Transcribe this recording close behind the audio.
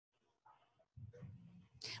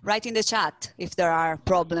Write in the chat if there are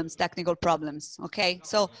problems, technical problems. Okay,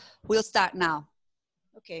 so we'll start now.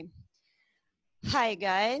 Okay. Hi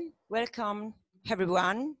guys, welcome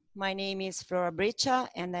everyone. My name is Flora Breccia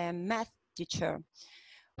and I am math teacher.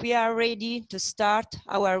 We are ready to start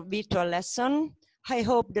our virtual lesson. I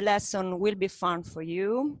hope the lesson will be fun for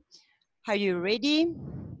you. Are you ready?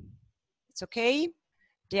 It's okay?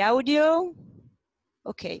 The audio?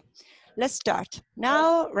 Okay, let's start.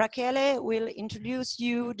 Now Rachele will introduce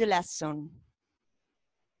you the lesson.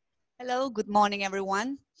 Hello, good morning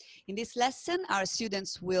everyone. In this lesson, our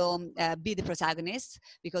students will be the protagonists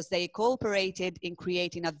because they cooperated in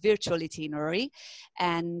creating a virtual itinerary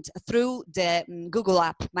and through the Google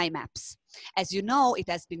app MyMaps. As you know, it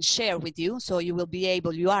has been shared with you, so you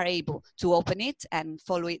are able to open it and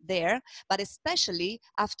follow it there. But especially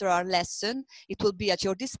after our lesson, it will be at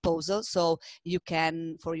your disposal, so you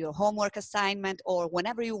can, for your homework assignment or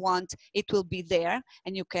whenever you want, it will be there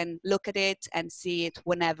and you can look at it and see it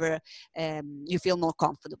whenever you feel more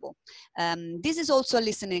comfortable. This is also a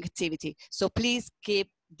listening activity, so please keep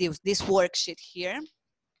this worksheet here.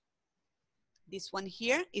 This one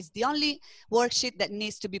here is the only worksheet that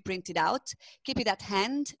needs to be printed out. Keep it at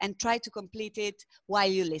hand and try to complete it while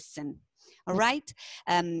you listen. All right?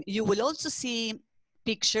 You will also see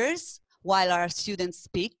pictures while our students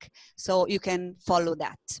speak, so you can follow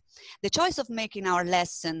that. The choice of making our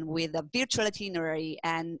lesson with a virtual itinerary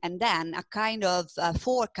and then a kind of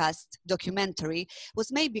forecast documentary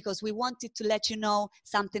was made because we wanted to let you know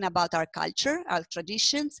something about our culture, our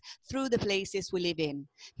traditions, through the places we live in.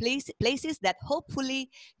 Places that hopefully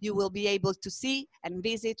you will be able to see and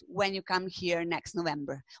visit when you come here next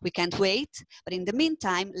November. We can't wait, but in the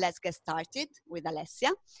meantime, let's get started with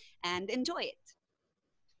Alessia and enjoy it.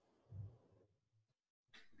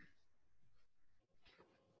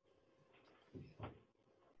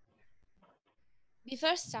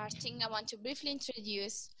 Before starting, I want to briefly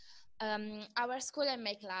introduce our school and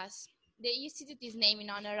my class. The institute is named in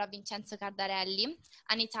honor of Vincenzo Cardarelli,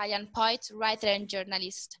 an Italian poet, writer, and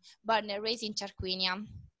journalist, born and raised in Tarquinia.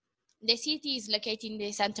 The city is located in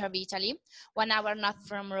the center of Italy, 1 hour north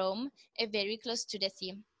from Rome, and very close to the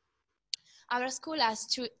sea. Our school has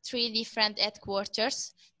three different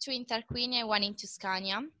headquarters, 2 in Tarquinia and 1 in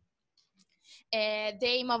Tuscania. The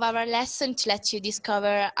aim of our lesson is to let you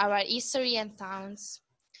discover our history and towns.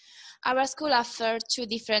 Our school offers 2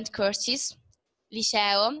 different courses,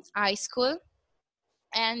 Liceo, high school,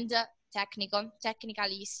 and Technical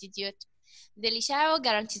Institute. The Liceo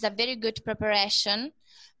guarantees a very good preparation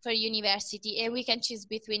for university, and we can choose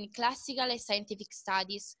between classical and scientific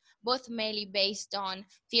studies, both mainly based on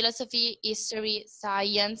philosophy, history,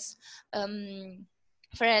 science, foreign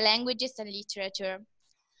languages, and literature.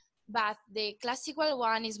 But the classical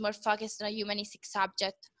one is more focused on a humanistic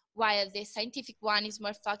subject, while the scientific one is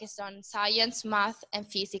more focused on science, math, and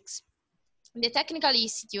physics. The Technical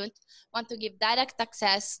Institute want to give direct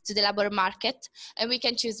access to the labor market, and we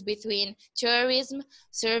can choose between tourism,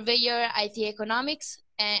 surveyor, IT economics,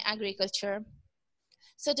 and agriculture.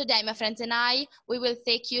 So today, my friends and I, we will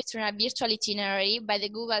take you through a virtual itinerary by the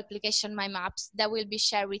Google application MyMaps that will be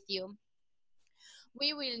shared with you.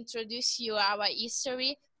 We will introduce you our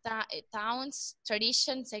history, towns,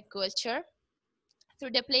 traditions, and culture through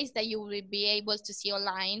the place that you will be able to see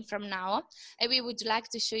online from now, and we would like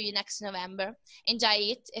to show you next November. Enjoy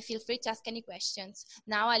it and feel free to ask any questions.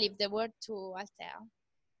 Now I leave the word to Altea.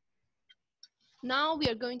 Now we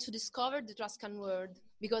are going to discover the Etruscan world,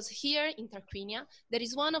 because here in Tarquinia there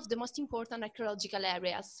is one of the most important archaeological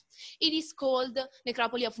areas. It is called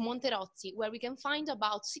Necropoli of Monterozzi, where we can find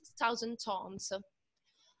about 6,000 tombs.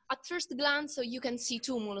 At first glance, you can see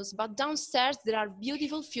tumulus, but downstairs there are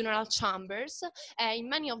beautiful funeral chambers. In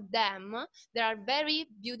many of them, there are very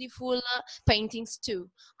beautiful paintings too.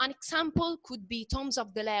 An example could be Tombs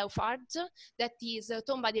of the Leopards, that is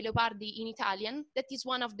Tomba dei Leopardi in Italian, that is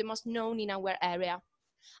one of the most known in our area.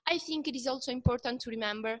 I think it is also important to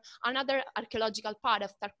remember another archaeological part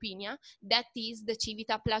of Tarquinia, that is the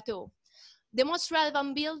Civita Plateau. The most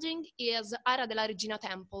relevant building is Ara della Regina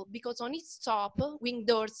Temple, because on its top, winged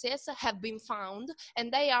horses have been found,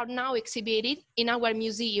 and they are now exhibited in our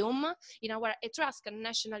museum, in our Etruscan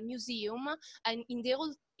National Museum, and in the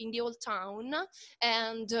old town,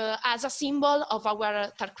 and as a symbol of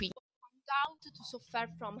our Tarquinia. out to suffer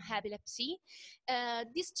from epilepsy.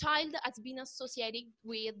 This child has been associated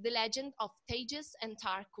with the legend of Tejas and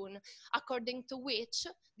Tarquin, according to which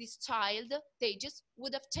this child, Tejas,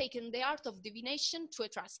 would have taken the art of divination to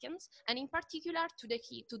Etruscans, and in particular to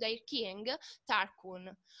their king, Tarquin.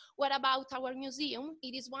 What about our museum?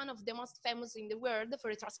 It is one of the most famous in the world for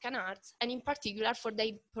Etruscan arts, and in particular for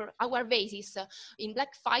our vases in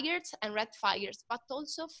black figures and red figures, but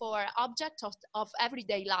also for objects of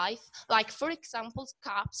everyday life, like, for example,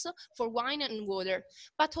 cups for wine and water,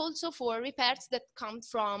 but also for repairs that come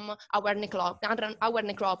from our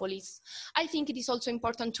necropolis. I think it is also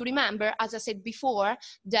important to remember, as I said before,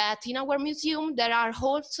 that in our museum there are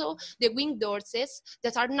also the winged horses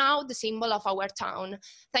that are now the symbol of our town.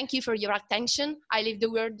 Thank you for your attention. I leave the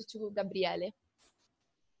word to Gabriele.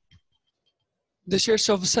 The Church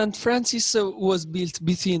of St. Francis was built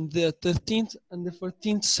between the 13th and the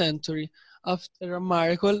 14th century after a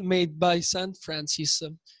miracle made by St. Francis.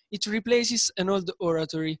 It replaces an old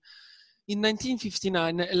oratory. In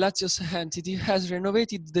 1959, a Lazio's entity has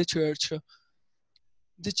renovated the church.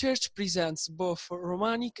 The church presents both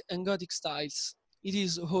Romanic and Gothic styles. It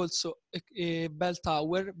is also a bell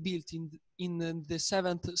tower built in the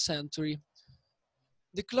 7th century.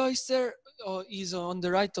 The cloister is on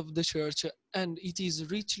the right of the church and it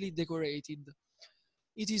is richly decorated.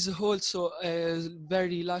 It is also a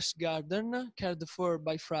very lush garden cared for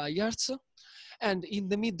by friars, and in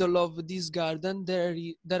the middle of this garden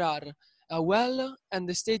there are a well and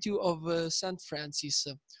the statue of St. Francis.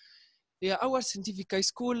 Our scientific high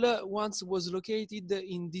school once was located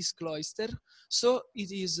in this cloister, so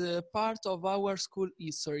it is part of our school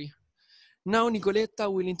history. Now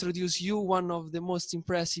Nicoletta will introduce you one of the most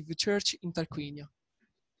impressive church in Tarquinia.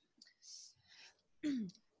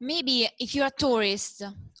 Maybe if you're a tourist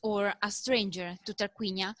or a stranger to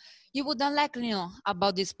Tarquinia, you would unlikely know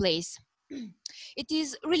about this place. It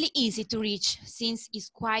is really easy to reach since it's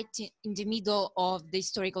quite in the middle of the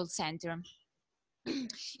historical center.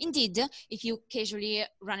 Indeed, if you casually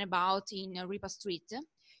run about in Ripa Street,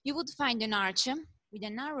 you would find an arch with a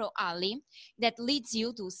narrow alley that leads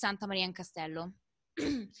you to Santa Maria in Castello.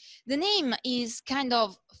 The name is kind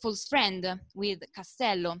of false friend with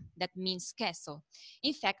Castello, that means castle.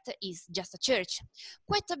 In fact, it's just a church,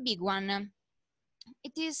 quite a big one.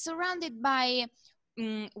 It is surrounded by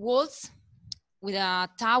walls with a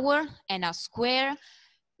tower and a square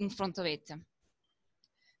in front of it.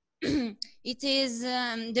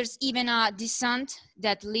 There's even a descent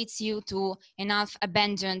that leads you to an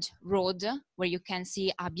half-abandoned road where you can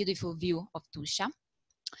see a beautiful view of Tuscia.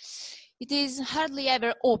 It is hardly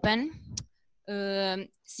ever open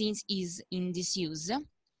since it's in disuse,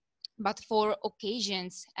 but for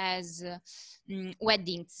occasions as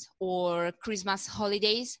weddings or Christmas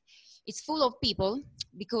holidays, it's full of people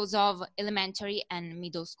because of elementary and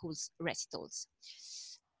middle school's recitals.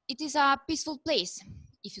 It is a peaceful place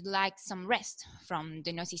if you'd like some rest from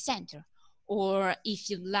the noisy center, or if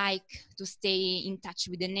you'd like to stay in touch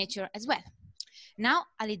with the nature as well. Now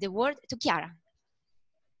I leave the word to Chiara.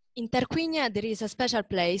 In Tarquinia, there is a special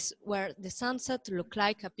place where the sunset looks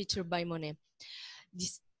like a picture by Monet.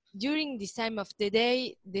 During this time of the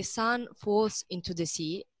day, the sun falls into the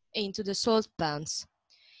sea and into the salt pans.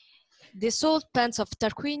 The salt pans of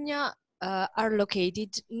Tarquinia are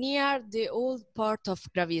located near the old port of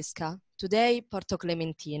Gravisca, today Porto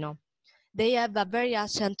Clementino. They have a very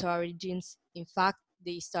ancient origins. In fact,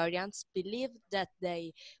 the historians believe that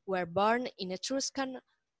they were born in Etruscan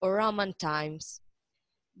or Roman times.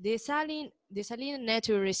 The Saline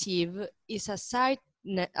Nature Reserve is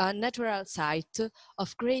a natural site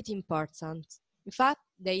of great importance. In fact,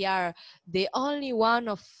 they are the only one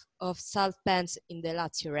of salt pans in the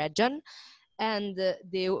Lazio region, and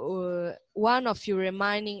the one of few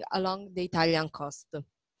remaining along the Italian coast.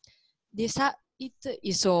 It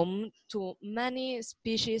is home to many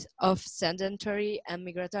species of sedentary and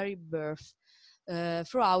migratory birds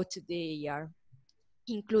throughout the year,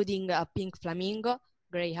 including a pink flamingo,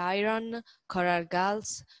 grey heron, coral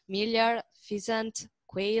gulls, miller, pheasant,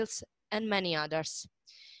 quails, and many others.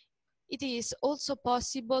 It is also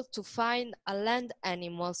possible to find land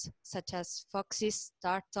animals such as foxes,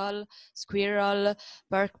 turtle, squirrel,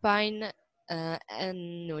 porcupine,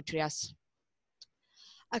 and nutrias.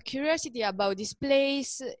 A curiosity about this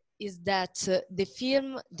place is that the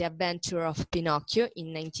film The Adventure of Pinocchio in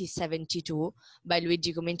 1972 by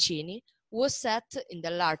Luigi Comencini was set in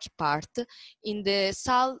the large part in the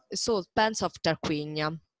salt pans of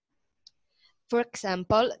Tarquinia. For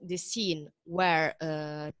example, the scene where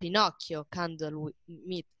Pinocchio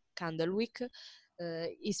meet Candlewick,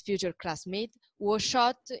 his future classmate, was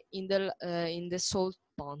shot in the salt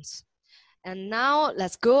ponds. And now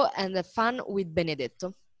let's go and have fun with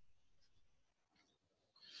Benedetto.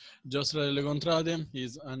 Giostra delle Contrade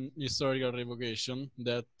is an historical revocation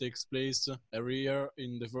that takes place every year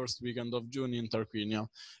in the first weekend of June in Tarquinia.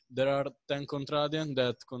 There are 10 contrade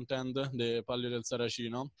that contend the Palio del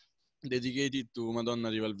Saracino, dedicated to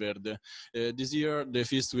Madonna di Valverde. This year, the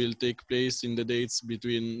feast will take place in the dates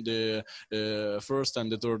between the 1st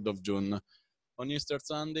and the 3rd of June. On Easter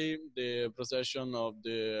Sunday, the procession of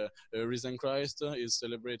the risen Christ is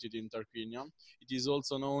celebrated in Tarquinia. It is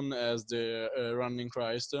also known as the running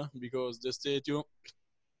Christ because the statue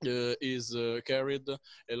is carried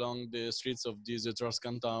along the streets of this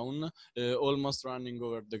Etruscan town, almost running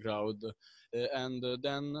over the crowd. And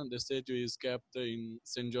then the statue is kept in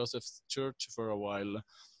St. Joseph's Church for a while.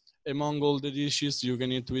 Among all the dishes you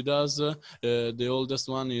can eat with us, the oldest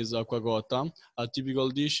one is aquacotta, a typical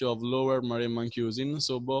dish of lower Maremma cuisine,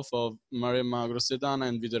 so both of Maremma Grossetana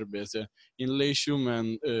and Viterbese, in Latium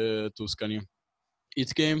and Tuscany.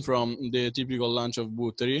 It came from the typical lunch of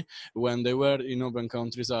buttery when they were in open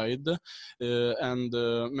countryside, and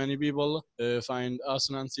many people find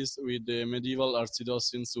assonances with the medieval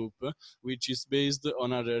arcidossin soup, which is based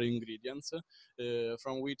on other ingredients,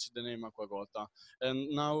 from which the name aquacotta. And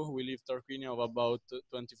now we leave Tarquinia of about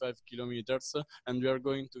 25 kilometers, and we are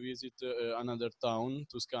going to visit another town,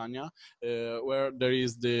 Tuscania, where there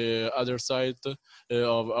is the other side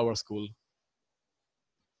of our school.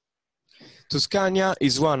 Tuscania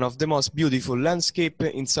is one of the most beautiful landscapes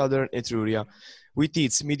in southern Etruria, with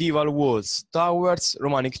its medieval walls, towers,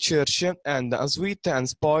 Romanic church, and a sweet and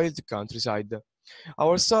spoiled countryside.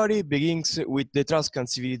 Our story begins with the Etruscan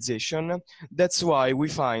civilization. That's why we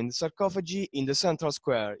find sarcophagi in the central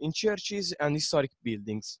square, in churches and historic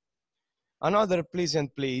buildings. Another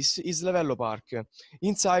pleasant place is Lavello Park,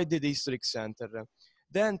 inside the historic center.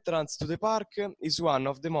 The entrance to the park is one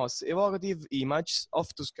of the most evocative images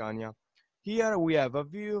of Tuscania. Here we have a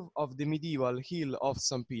view of the medieval hill of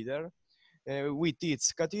St. Peter, with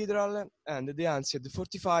its cathedral and the ancient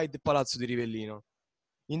fortified Palazzo di Rivellino.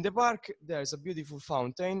 In the park there is a beautiful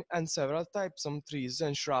fountain and several types of trees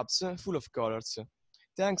and shrubs full of colors.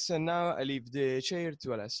 Thanks, and now I leave the chair to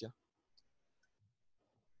Alessia.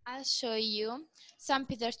 I'll show you St.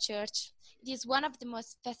 Peter Church. It is one of the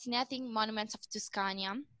most fascinating monuments of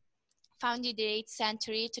Tuscania. Founded in the 8th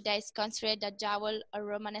century, today is considered a jewel of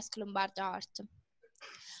Romanesque Lombard art.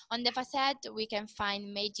 On the facade, we can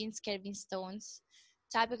find Magian's carving stones,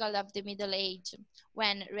 typical of the Middle Age,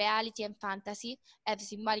 when reality and fantasy have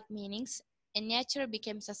symbolic meanings and nature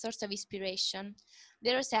becomes a source of inspiration.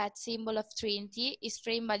 The rosette, symbol of Trinity, is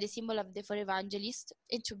framed by the symbol of the four evangelists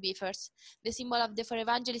and two beavers. The symbol of the four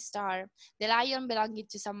evangelists are the lion belonging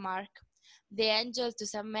to St. Mark, the angel to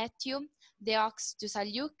St. Matthew, the ox to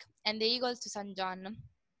St. Luke, and the eagle to St. John.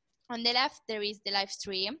 On the left, there is the life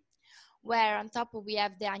tree, where on top we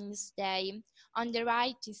have the Agnus Dei. On the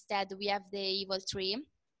right, instead, we have the evil tree,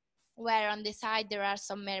 where on the side there are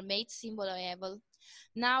some mermaids, symbol of evil.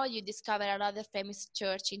 Now you discover another famous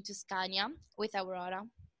church in Tuscania with Aurora.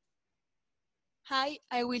 Hi,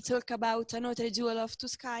 I will talk about another jewel of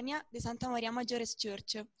Tuscania, the Santa Maria Maggiore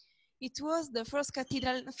Church. It was the first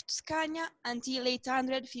cathedral of Tuscania until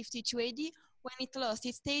 852 AD, when it lost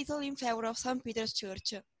its title in favor of St. Peter's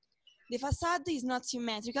Church. The facade is not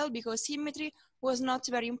symmetrical because symmetry was not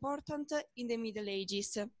very important in the Middle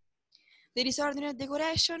Ages. The disordered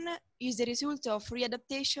decoration is the result of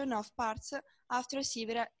readaptation of parts after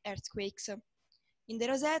severe earthquakes. In the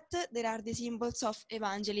rosette, there are the symbols of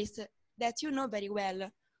evangelists that you know very well.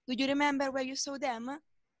 Do you remember where you saw them?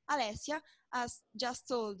 Alessia has just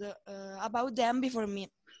told about them before me.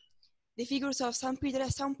 The figures of St. Peter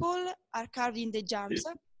and St. Paul are carved in the jambs.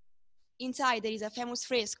 Inside there is a famous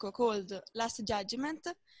fresco called Last Judgment,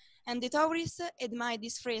 and the tourists admire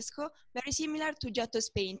this fresco, very similar to Giotto's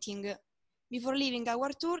painting. Before leaving our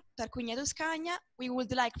tour, Tarquinia Tuscania, we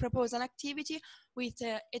would like to propose an activity with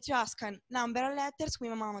Etruscan number and letters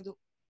with Mamadou.